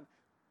 1,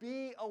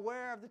 be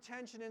aware of the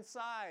tension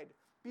inside.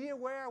 Be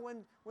aware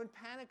when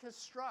panic has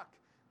struck.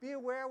 Be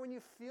aware when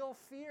you feel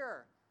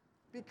fear.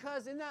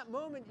 Because in that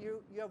moment,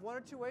 you have 1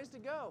 or 2 ways to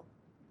go.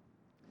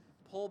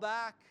 Pull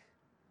back,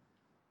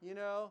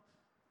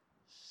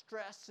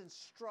 stress and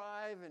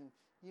strive and,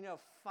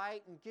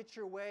 fight and get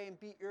your way and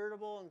be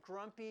irritable and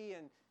grumpy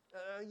and,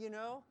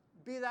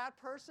 be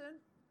that person.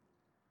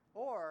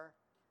 Or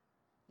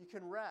you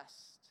can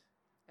rest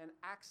and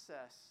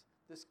access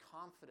this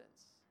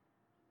confidence,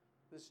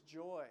 this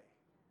joy.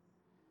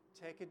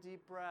 Take a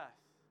deep breath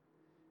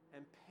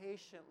and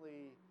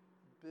patiently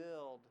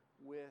build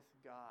with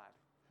God,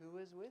 who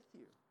is with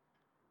you.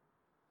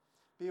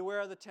 Be aware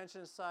of the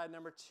tension inside.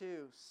 Number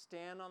 2,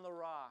 stand on the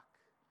rock.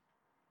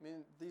 I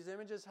mean, these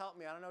images help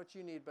me. I don't know what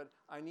you need, but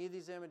I need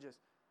these images.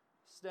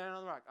 Stand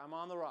on the rock. I'm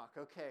on the rock.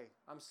 Okay,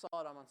 I'm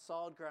solid. I'm on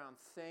solid ground.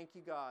 Thank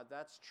you, God.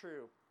 That's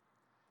true.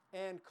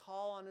 And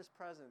call on His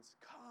presence.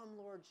 Come,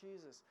 Lord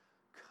Jesus.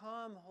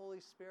 Come, Holy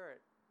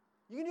Spirit.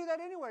 You can do that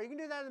anywhere. You can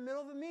do that in the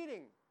middle of a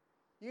meeting.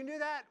 You can do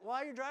that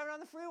while you're driving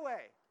on the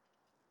freeway,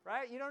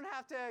 right? You don't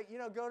have to,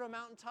 go to a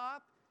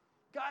mountaintop.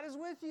 God is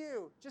with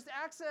you. Just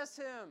access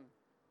Him.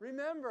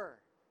 Remember,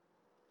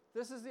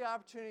 this is the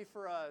opportunity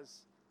for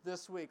us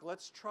this week.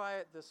 Let's try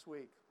it this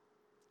week.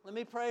 Let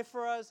me pray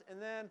for us,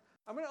 and then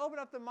I'm going to open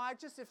up the mic.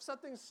 Just if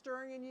something's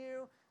stirring in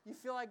you, you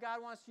feel like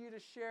God wants you to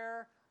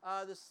share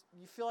this,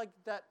 you feel like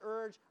that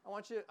urge, I'm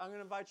going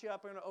to invite you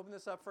up. I'm going to open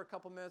this up for a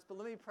couple minutes, but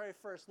let me pray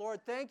first. Lord,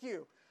 thank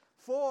you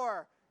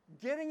for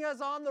getting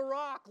us on the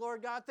rock,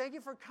 Lord God. Thank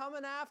you for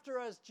coming after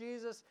us,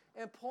 Jesus,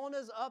 and pulling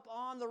us up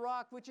on the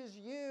rock, which is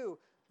you,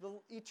 the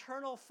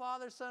eternal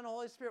Father, Son, and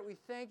Holy Spirit. We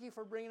thank you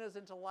for bringing us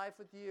into life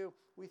with you.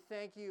 We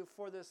thank you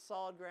for this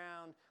solid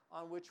ground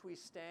on which we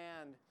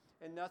stand,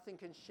 and nothing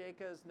can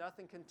shake us,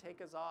 nothing can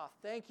take us off.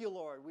 Thank you,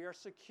 Lord. We are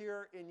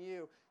secure in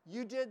you.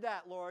 You did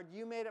that, Lord.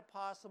 You made it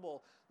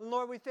possible. And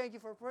Lord, we thank you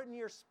for putting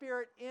your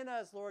Spirit in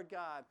us, Lord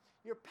God,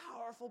 your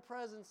powerful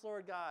presence,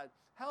 Lord God.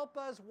 Help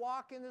us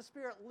walk in the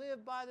Spirit,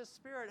 live by the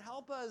Spirit.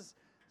 Help us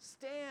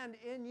stand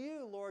in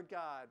you, Lord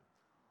God.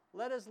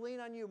 Let us lean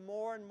on you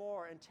more and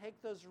more and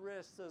take those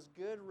risks, those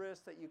good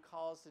risks that you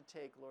call us to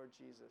take, Lord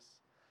Jesus.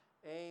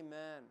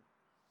 Amen.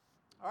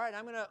 All right,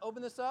 I'm going to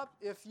open this up.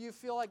 If you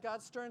feel like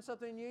God's stirring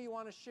something in you, you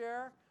want to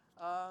share,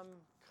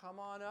 come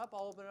on up.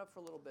 I'll open it up for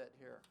a little bit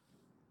here.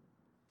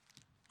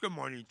 Good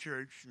morning,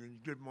 church,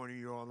 and good morning,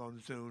 you all on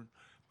Zoom.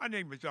 My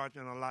name is Arthur,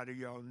 and a lot of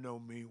y'all know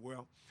me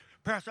well.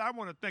 Pastor, I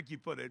want to thank you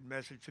for that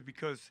message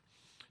because,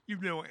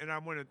 and I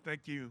want to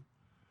thank you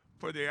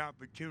for the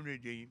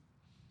opportunity.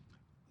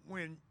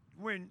 When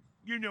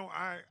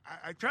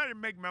I try to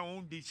make my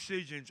own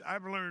decisions,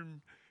 I've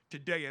learned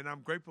today, and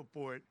I'm grateful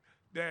for it,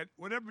 that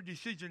whatever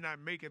decision I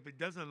make, if it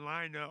doesn't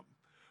line up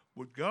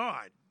with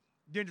God,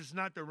 then it's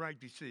not the right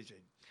decision.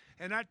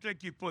 And I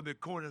thank you for the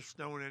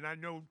cornerstone, and I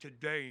know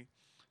today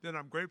that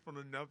I'm grateful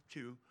enough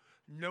to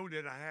know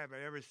that I have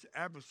an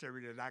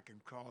adversary that I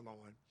can call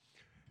on.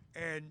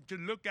 And to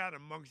look out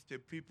amongst the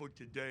people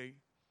today,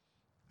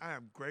 I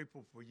am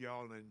grateful for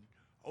y'all, and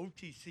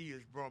OTC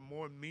has brought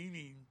more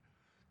meaning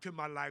to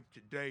my life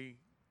today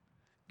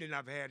than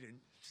I've had in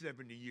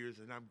 70 years,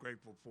 and I'm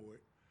grateful for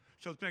it.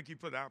 So thank you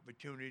for the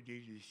opportunity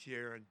to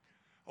share. And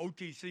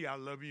OTC, I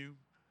love you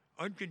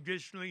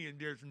unconditionally, and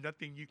there's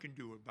nothing you can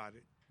do about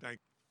it. Thank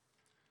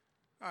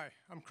you. Hi,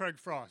 I'm Craig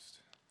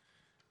Frost.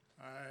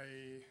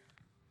 I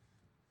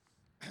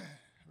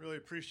really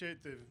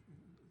appreciate the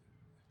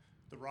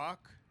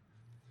rock.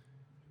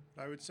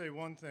 I would say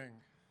one thing.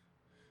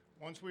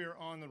 Once we are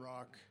on the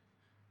rock,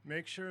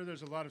 make sure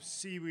there's a lot of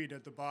seaweed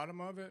at the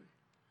bottom of it,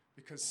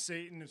 because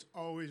Satan is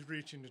always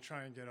reaching to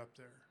try and get up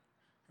there,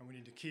 and we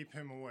need to keep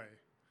him away.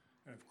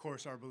 And of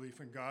course, our belief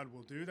in God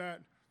will do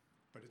that,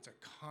 but it's a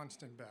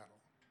constant battle.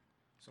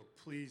 So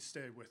please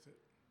stay with it.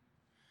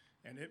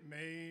 And it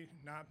may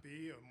not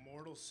be a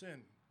mortal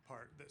sin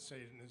part that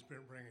Satan has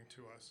been bringing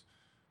to us,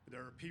 but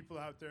there are people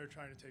out there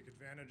trying to take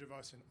advantage of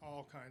us in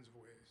all kinds of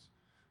ways.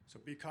 So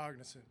be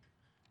cognizant,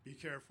 be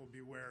careful,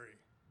 be wary,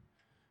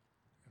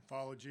 and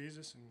follow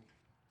Jesus. In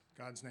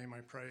God's name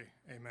I pray,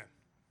 amen.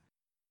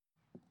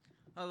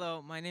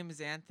 Hello, my name is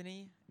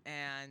Anthony,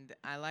 and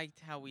I liked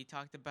how we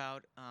talked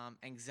about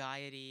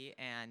anxiety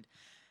and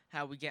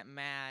how we get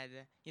mad.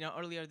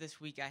 Earlier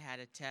this week I had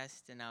a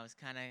test and I was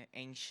kind of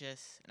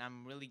anxious, and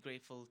I'm really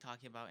grateful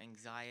talking about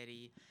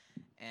anxiety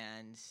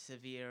and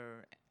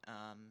severe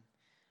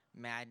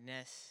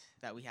madness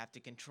that we have to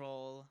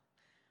control.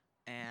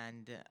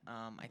 And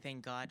I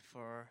thank God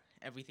for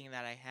everything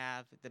that I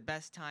have. The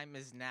best time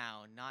is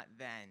now, not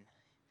then.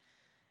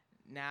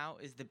 Now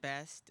is the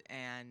best,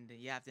 and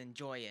you have to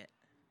enjoy it.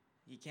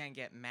 You can't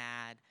get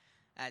mad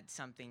at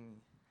something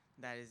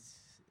that is,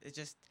 it's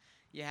just,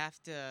 you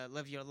have to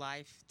live your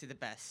life to the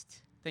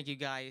best. Thank you,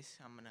 guys.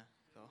 I'm going to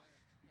go.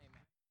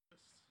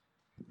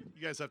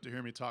 You guys have to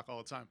hear me talk all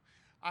the time.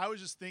 I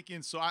was just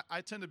thinking, so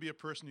I tend to be a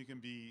person who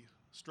can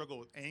struggle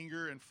with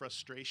anger and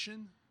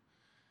frustration.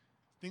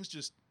 Things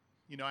just,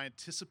 I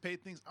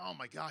anticipate things. Oh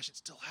my gosh, it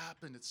still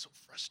happened. It's so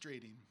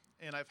frustrating.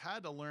 And I've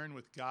had to learn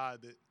with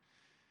God that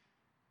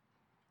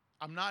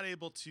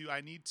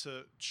I need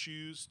to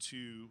choose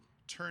to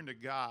turn to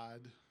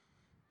God.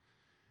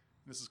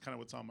 This is kind of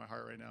what's on my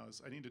heart right now,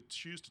 is I need to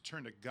choose to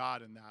turn to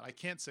God in that. I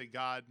can't say,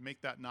 God,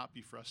 make that not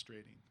be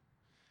frustrating.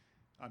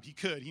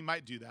 He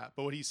might do that.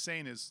 But what he's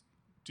saying is,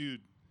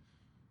 dude,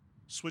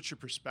 switch your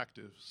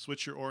perspective,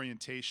 switch your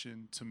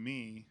orientation to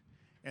me,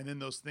 and then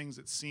those things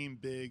that seem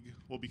big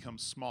will become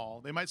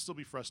small. They might still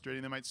be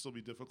frustrating. They might still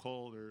be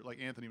difficult, or like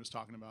Anthony was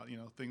talking about,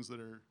 things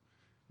that are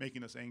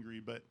making us angry,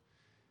 but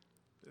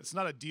it's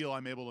not a deal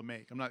I'm able to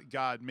make. I'm not,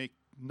 God, make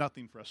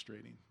nothing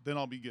frustrating. Then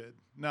I'll be good.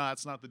 No,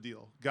 that's not the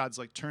deal. God's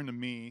like, turn to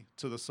me,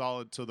 to the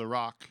solid, to the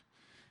rock,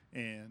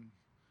 and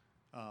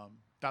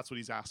that's what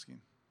he's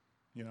asking,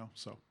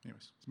 So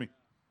anyways, it's me.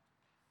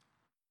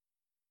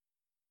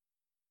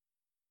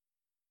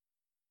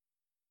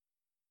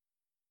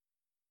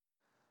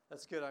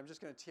 That's good. I'm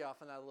just going to tee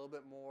off on that a little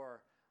bit more.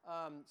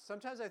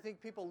 Sometimes I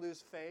think people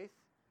lose faith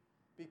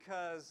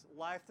because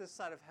life this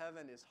side of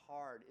heaven is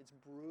hard. It's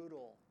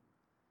brutal.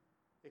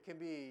 It can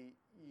be,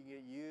 you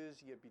get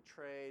used, you get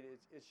betrayed.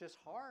 It's just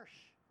harsh.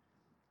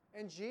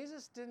 And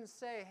Jesus didn't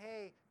say,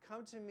 hey,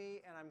 come to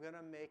me and I'm going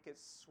to make it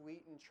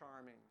sweet and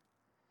charming.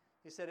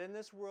 He said, in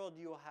this world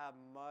you will have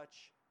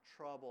much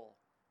trouble.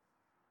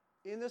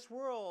 In this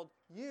world,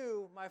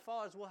 you, my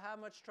followers, will have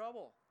much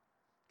trouble.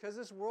 Because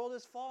this world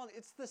is fallen.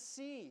 It's the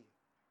sea.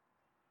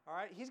 All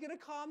right? He's going to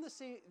calm the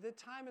sea. The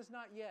time is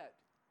not yet.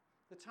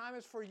 The time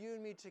is for you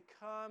and me to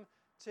come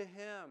to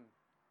him.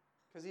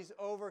 Because he's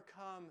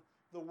overcome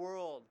the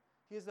world.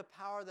 He is the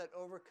power that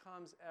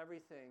overcomes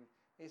everything.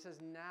 And he says,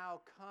 now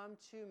come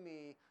to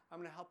me. I'm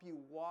going to help you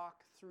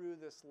walk through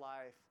this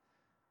life.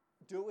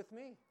 Do it with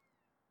me.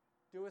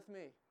 Do it with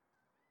me.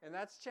 And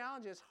that's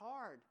challenging. It's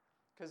hard.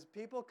 Because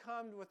people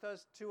come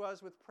to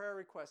us with prayer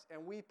requests,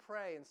 and we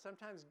pray, and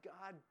sometimes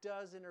God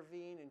does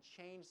intervene and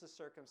change the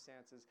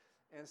circumstances,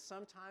 and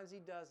sometimes he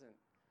doesn't.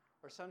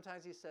 Or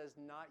sometimes he says,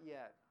 not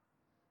yet.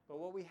 But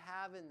what we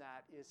have in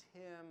that is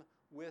him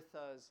with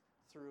us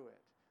through it.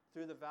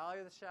 Through the valley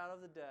of the shadow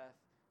of the death,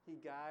 he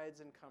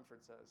guides and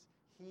comforts us.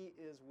 He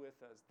is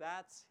with us.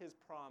 That's his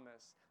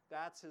promise.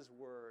 That's his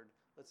word.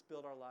 Let's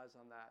build our lives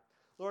on that.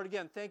 Lord,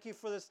 again, thank you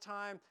for this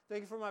time.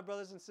 Thank you for my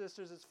brothers and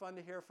sisters. It's fun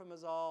to hear from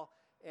us all.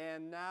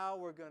 And now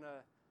we're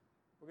gonna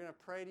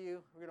pray to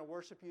you. We're gonna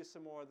worship you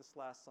some more this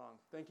last song.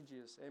 Thank you,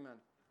 Jesus. Amen.